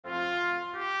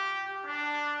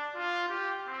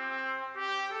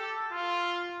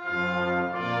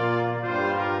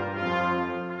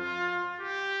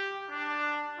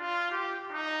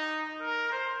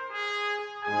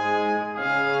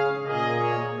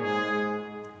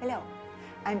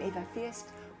Eva Fierst,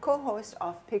 co-host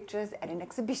of Pictures at an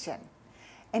Exhibition,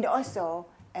 and also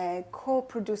a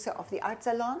co-producer of the Art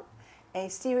Salon, a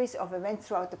series of events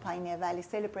throughout the Pioneer Valley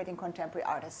celebrating contemporary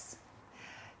artists.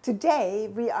 Today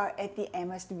we are at the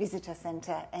Amherst Visitors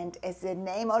Center, and as the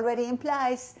name already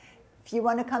implies, if you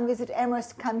want to come visit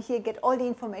Amherst, come here, get all the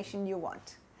information you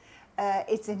want.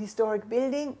 It's an historic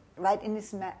building right in the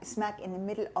smack in the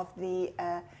middle of the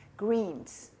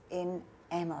greens in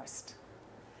Amherst.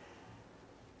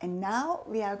 And now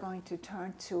we are going to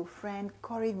turn to Fran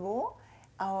Corriveau,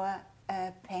 our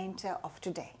painter of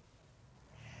today.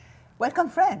 Welcome,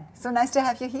 Fran. So nice to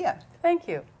have you here. Thank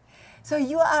you. So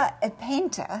you are a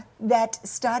painter that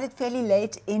started fairly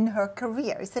late in her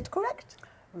career. Is that correct?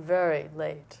 Very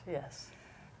late, yes.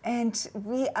 And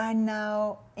we are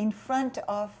now in front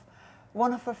of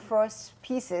one of her first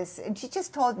pieces. And she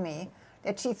just told me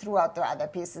that she threw out the other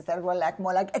pieces that were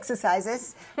more like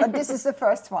exercises. But this is the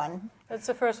first one. That's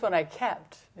the first one I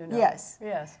kept, you know. Yes.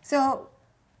 Yes. So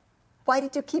why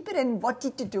did you keep it and what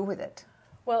did you do with it?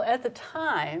 Well, at the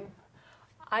time,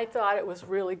 I thought it was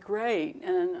really great.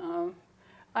 And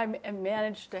I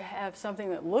managed to have something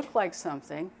that looked like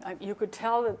something. You could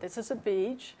tell that this is a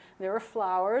beach. There were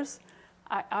flowers.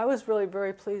 I was really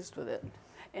very pleased with it.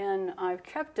 And I've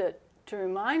kept it to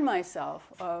remind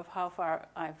myself of how far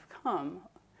I've come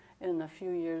in a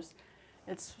few years.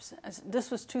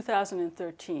 This was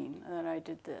 2013 that I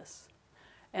did this.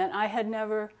 And I had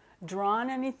never drawn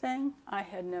anything. I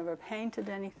had never painted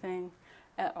anything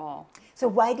at all. So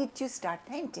why did you start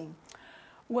painting?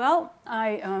 Well,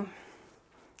 I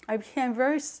became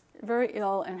very, very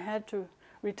ill and had to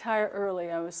retire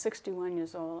early. I was 61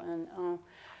 years old, and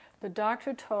the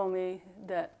doctor told me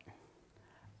that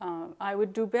I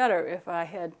would do better if I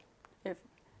had,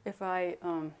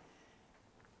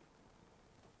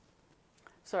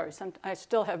 I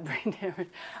still have brain damage.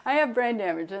 I have brain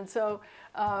damage, and so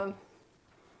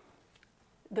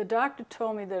the doctor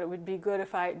told me that it would be good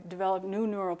if I developed new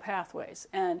neural pathways.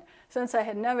 And since I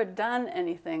had never done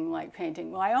anything like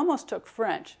painting, well, I almost took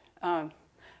French,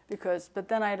 but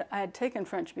then I had taken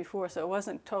French before, so it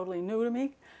wasn't totally new to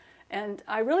me. And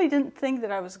I really didn't think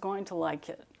that I was going to like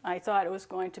it. I thought it was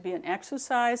going to be an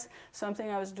exercise, something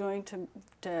I was doing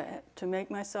to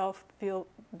make myself feel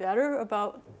better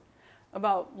about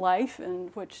life,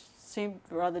 and which seemed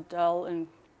rather dull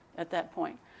at that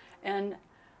point. And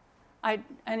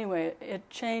anyway, it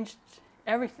changed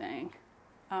everything.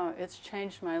 It's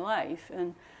changed my life,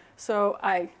 and so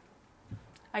I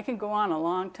can go on a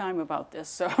long time about this.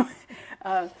 So,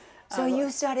 so you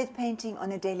started painting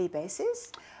on a daily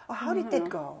basis, or how did that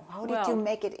go? How did you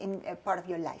make it in a part of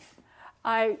your life?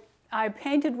 I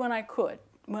painted when I could,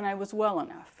 when I was well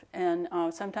enough, and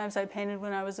sometimes I painted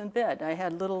when I was in bed. I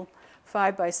had little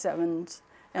 5x7s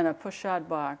and a push-out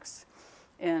box,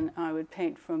 and I would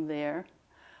paint from there.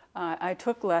 I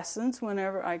took lessons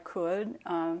whenever I could.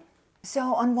 So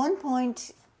on one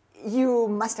point, you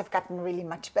must have gotten really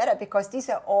much better, because these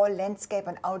are all landscape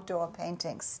and outdoor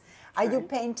paintings. Are you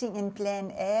painting in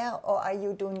plein air, or are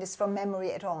you doing this from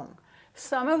memory at home?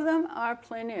 Some of them are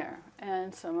plein air,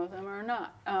 and some of them are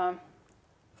not. I'm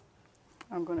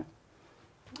going to,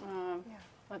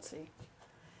 let's see.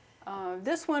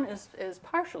 This one is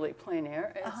partially plein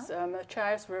air. It's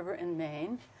Machias River in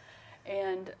Maine.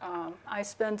 And I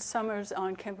spend summers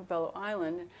on Campobello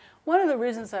Island. One of the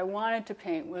reasons I wanted to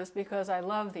paint was because I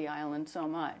love the island so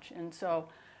much. And so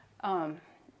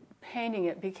painting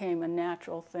it became a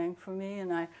natural thing for me,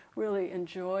 and I really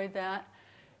enjoyed that.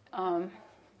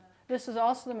 This is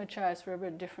also the Machias River,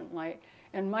 a different light,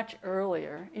 and much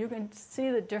earlier. You can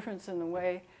see the difference in the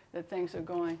way that things are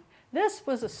going. This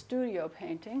was a studio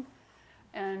painting,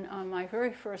 and my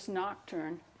very first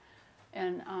nocturne.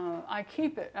 And I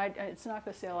keep it. It's not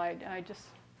for sale. I just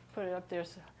put it up there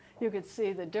so you could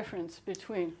see the difference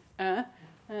between and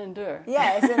der.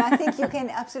 Yes, and I think you can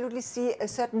absolutely see a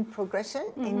certain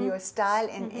progression in your style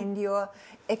and in your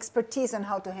expertise on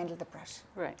how to handle the brush.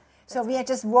 Right. So we are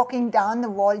just walking down the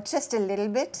wall just a little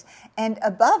bit, and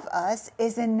above us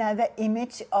is another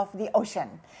image of the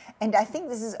ocean. And I think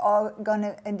this is all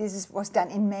was done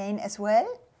in Maine as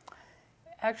well.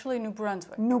 Actually, New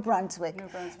Brunswick. New Brunswick. New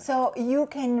Brunswick. So you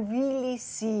can really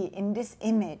see in this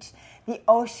image the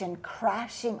ocean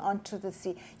crashing onto the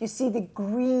sea. You see the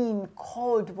green,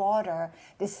 cold water,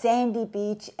 the sandy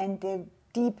beach, and the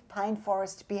deep pine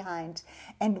forest behind.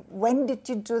 And when did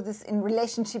you do this in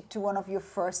relationship to one of your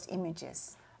first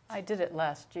images? I did it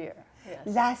last year. Yes.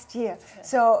 last year. Yes.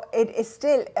 So it is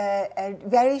still a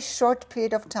very short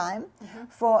period of time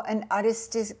for an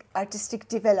artistic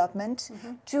development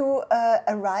to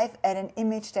arrive at an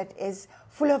image that is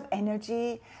full of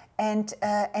energy and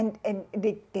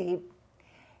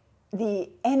the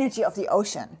energy of the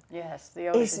ocean. Yes, the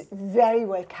ocean is very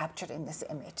well captured in this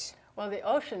image. Well, the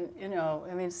ocean, you know,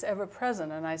 I mean, it's ever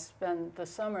present, and I spend the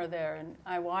summer there, and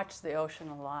I watch the ocean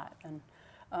a lot, and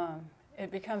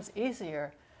it becomes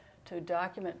easier to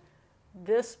document.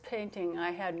 This painting,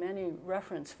 I had many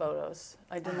reference photos.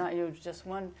 I did not use just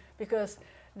one, because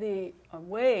a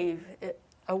wave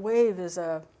is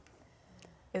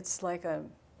it's like a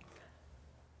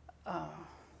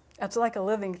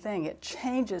living thing. It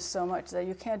changes so much that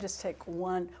you can't just take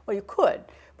one. Well, you could,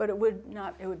 but it would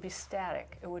not. It would be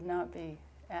static. It would not be.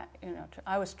 You know,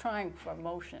 I was trying for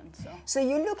motion. So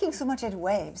you're looking so much at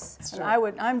waves. And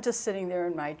I'm just sitting there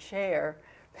in my chair,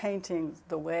 painting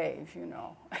the wave. You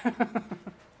know.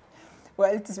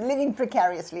 Well, it's living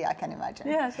precariously, I can imagine.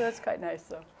 Yeah, so that's quite nice,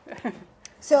 though.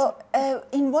 So,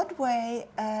 in what way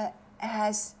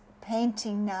has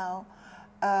painting now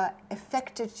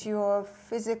affected your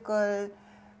physical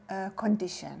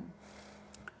condition?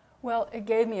 Well, it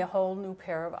gave me a whole new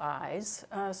pair of eyes.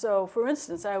 So, for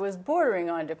instance, I was bordering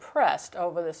on depressed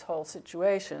over this whole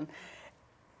situation,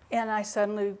 and I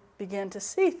suddenly began to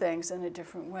see things in a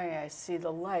different way. I see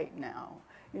the light now.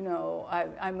 You know,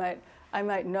 I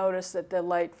might notice that the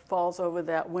light falls over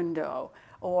that window,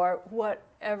 or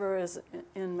whatever is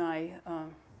in my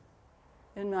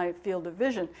field of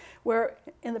vision, where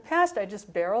in the past I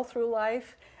just barrel through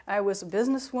life. I was a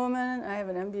businesswoman, I have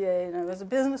an MBA, and I was a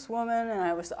businesswoman, and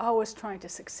I was always trying to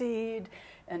succeed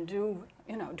and do.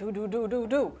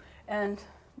 And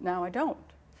now I don't.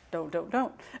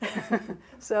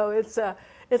 So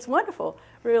it's wonderful,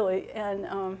 really.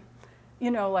 And, you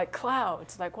know, like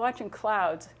clouds, like watching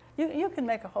clouds, you can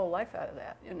make a whole life out of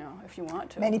that, you know, if you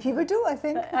want to. Many people do, I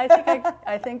think.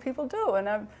 I think people do, and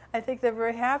I think they're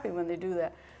very happy when they do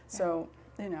that. So,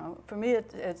 you know, for me,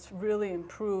 it's really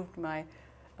improved my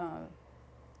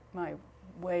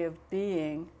way of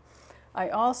being. I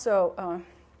also,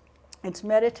 it's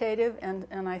meditative,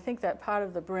 and I think that part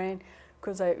of the brain,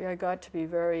 because I got to be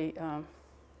very,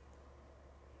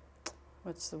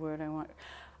 what's the word I want?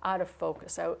 Out of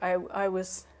focus.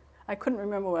 I couldn't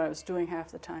remember what I was doing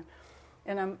half the time,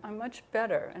 and I'm much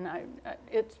better. And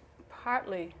it's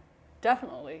partly,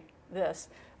 definitely this,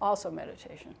 also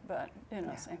meditation, but you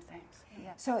know, same things.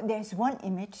 Yeah. So there's one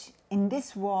image in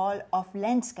this wall of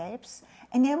landscapes,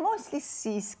 and they're mostly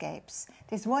seascapes.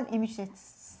 There's one image that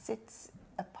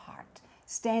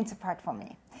stands apart for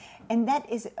me, and that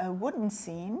is a wooden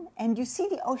scene, and you see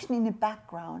the ocean in the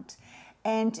background,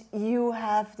 and you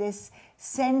have this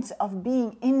sense of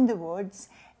being in the woods,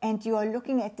 and you are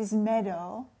looking at this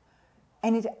meadow,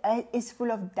 and it is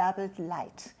full of doubled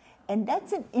light. And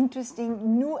that's an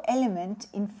interesting new element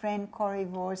in Fran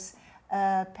Corriveau's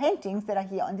paintings that are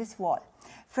here on this wall.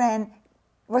 Fran,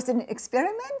 was it an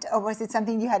experiment, or was it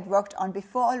something you had worked on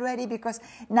before already? Because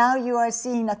now you are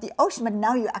seeing not the ocean, but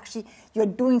now you're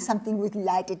doing something with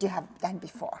light that you have done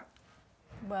before.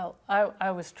 Well, I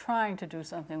was trying to do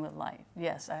something with light.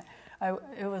 Yes,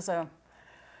 it was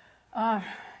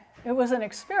an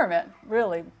experiment,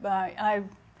 really.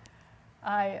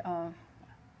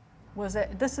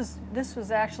 This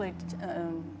was actually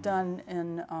done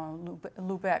in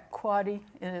Lubeck. Quadi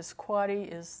is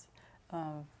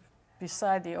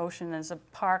beside the ocean. There's a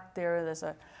park there. There's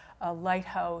a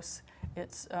lighthouse.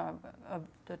 It's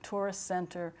the tourist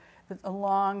center.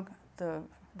 Along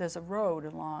there's a road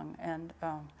along, and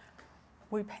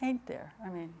we paint there. I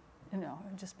mean, you know,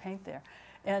 just paint there.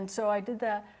 And so I did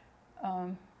that.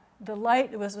 The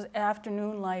light, it was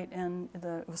afternoon light, and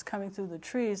it was coming through the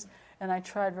trees, and I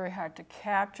tried very hard to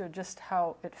capture just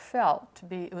how it felt to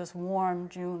be. It was warm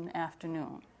June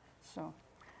afternoon. So,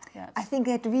 yeah. I think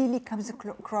that really comes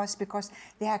across because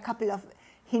there are a couple of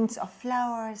hints of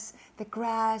flowers, the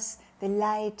grass, the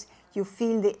light. You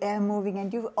feel the air moving,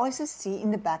 and you also see in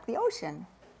the back the ocean.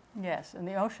 Yes, and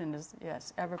the ocean is,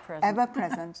 yes, ever present. Ever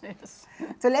present. Yes.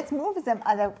 So let's move to some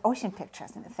other ocean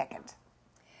pictures in a second.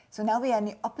 So now we are on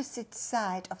the opposite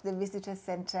side of the Visitors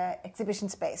Center exhibition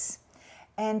space.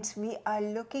 And we are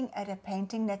looking at a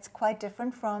painting that's quite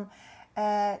different from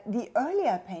the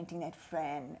earlier painting that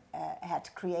Fran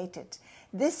had created.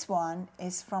 This one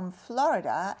is from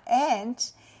Florida,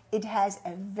 and it has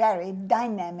a very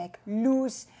dynamic,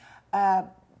 loose,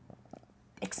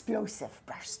 explosive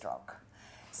brushstroke.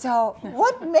 So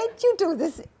what made you do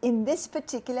this in this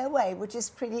particular way, which is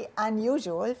pretty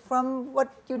unusual from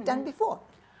what you've done before?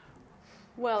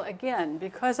 Well, again,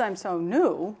 because I'm so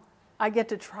new, I get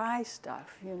to try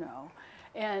stuff,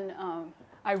 and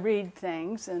I read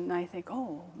things and I think,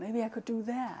 oh, maybe I could do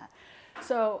that.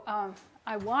 So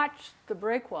I watched the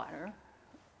breakwater.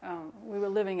 We were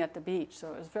living at the beach,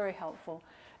 so it was very helpful.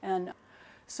 And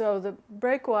so the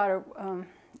breakwater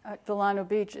at Villano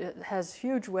Beach, it has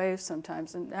huge waves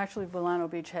sometimes, and actually Villano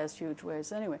Beach has huge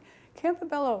waves anyway.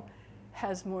 Campobello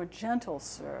has more gentle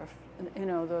surf.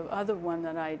 The other one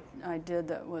that I did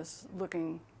that was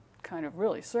looking kind of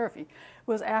really surfy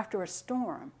was after a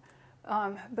storm.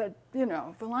 But,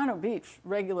 Villano Beach,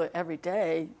 regular every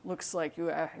day, looks like you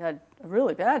had a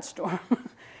really bad storm.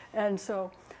 And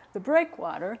so the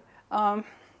breakwater, the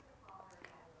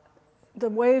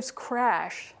waves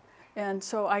crash, and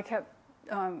so I kept,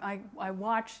 I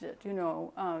watched it,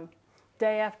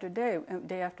 day after day,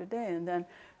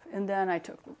 and then I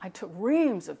took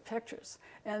reams of pictures,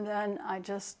 and then I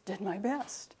just did my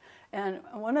best. And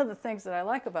one of the things that I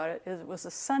like about it is it was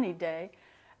a sunny day,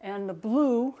 and the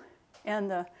blue and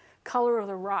the color of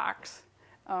the rocks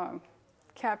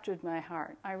captured my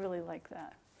heart. I really like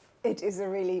that. It is a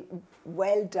really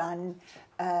well done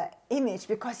image,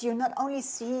 because you're not only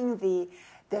seeing the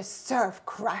surf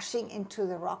crashing into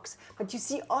the rocks, but you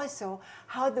see also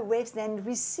how the waves then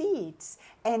recedes.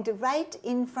 And right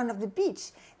in front of the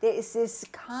beach, there is this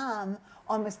calm,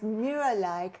 almost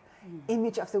mirror-like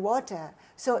image of the water.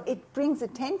 So it brings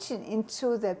attention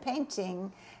into the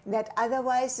painting that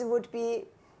otherwise would be,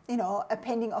 a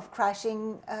painting of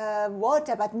crashing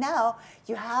water. But now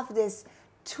you have this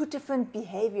two different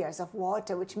behaviors of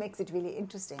water, which makes it really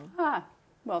interesting.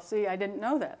 Well, see, I didn't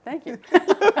know that. Thank you.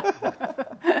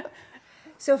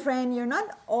 So, Fran, you're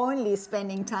not only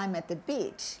spending time at the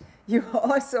beach, you're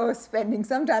also spending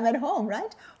some time at home,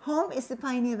 right? Home is the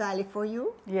Pioneer Valley for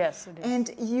you. Yes, it is.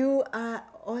 And you are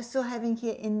also having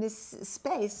here in this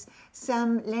space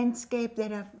some landscape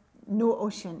that have no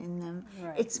ocean in them.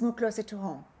 Right. It's more closer to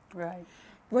home. Right.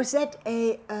 Was that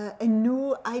a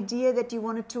new idea that you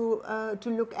wanted to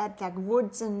look at, like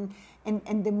woods and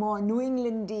the more New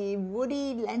Englandy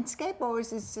woody landscape, or is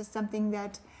this just something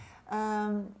that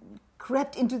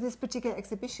crept into this particular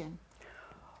exhibition?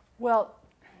 Well,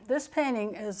 this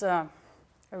painting is a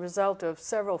result of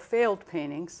several failed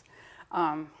paintings.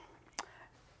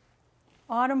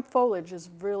 Autumn foliage is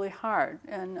really hard,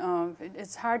 and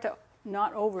it's hard to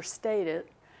not overstate it.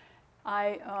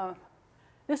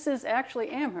 This is actually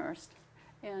Amherst,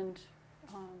 and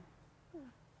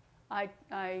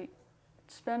I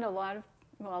spent a lot of,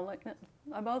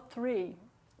 about 3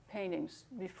 paintings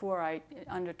before I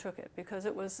undertook it, because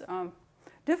it was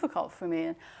difficult for me.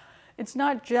 And it's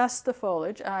not just the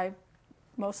foliage. I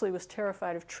mostly was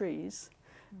terrified of trees,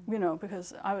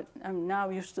 because I'm now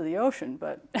used to the ocean,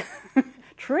 but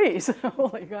trees,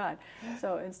 holy God.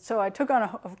 So I took on,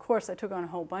 of course, I took on a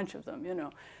whole bunch of them,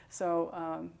 So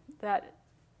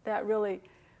that really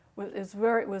was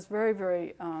very,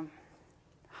 very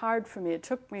hard for me. It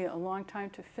took me a long time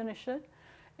to finish it,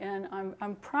 and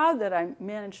I'm proud that I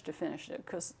managed to finish it,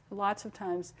 because lots of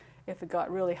times if it got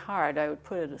really hard, I would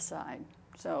put it aside.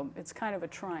 So it's kind of a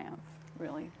triumph,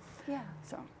 really. Yeah.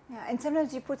 So. Yeah, and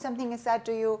sometimes you put something aside.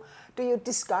 Do you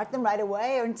discard them right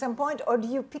away, or at some point, or do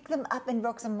you pick them up and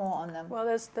work some more on them? Well,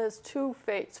 there's 2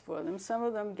 fates for them. Some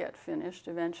of them get finished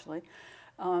eventually.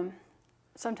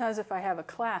 Sometimes if I have a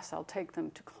class, I'll take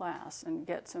them to class and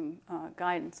get some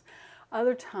guidance.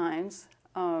 Other times,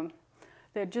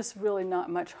 there's just really not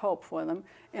much hope for them.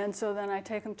 And so then I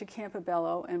take them to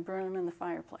Campobello and burn them in the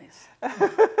fireplace.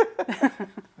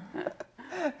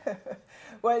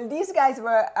 Well, these guys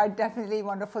are definitely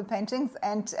wonderful paintings,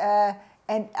 and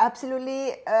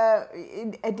absolutely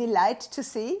a delight to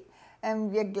see.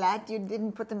 And we're glad you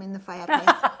didn't put them in the fireplace.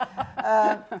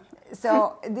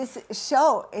 So this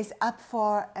show is up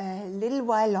for a little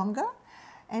while longer.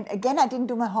 And again, I didn't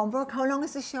do my homework. How long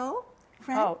is the show,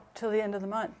 Fran? Oh, till the end of the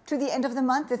month. To the end of the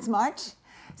month, it's March.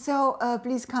 So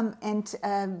please come and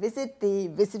visit the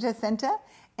Visitor Center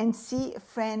and see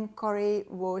Fran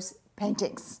Corriveau's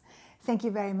paintings. Thank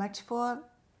you very much for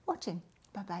watching.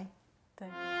 Bye-bye.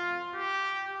 Thank you.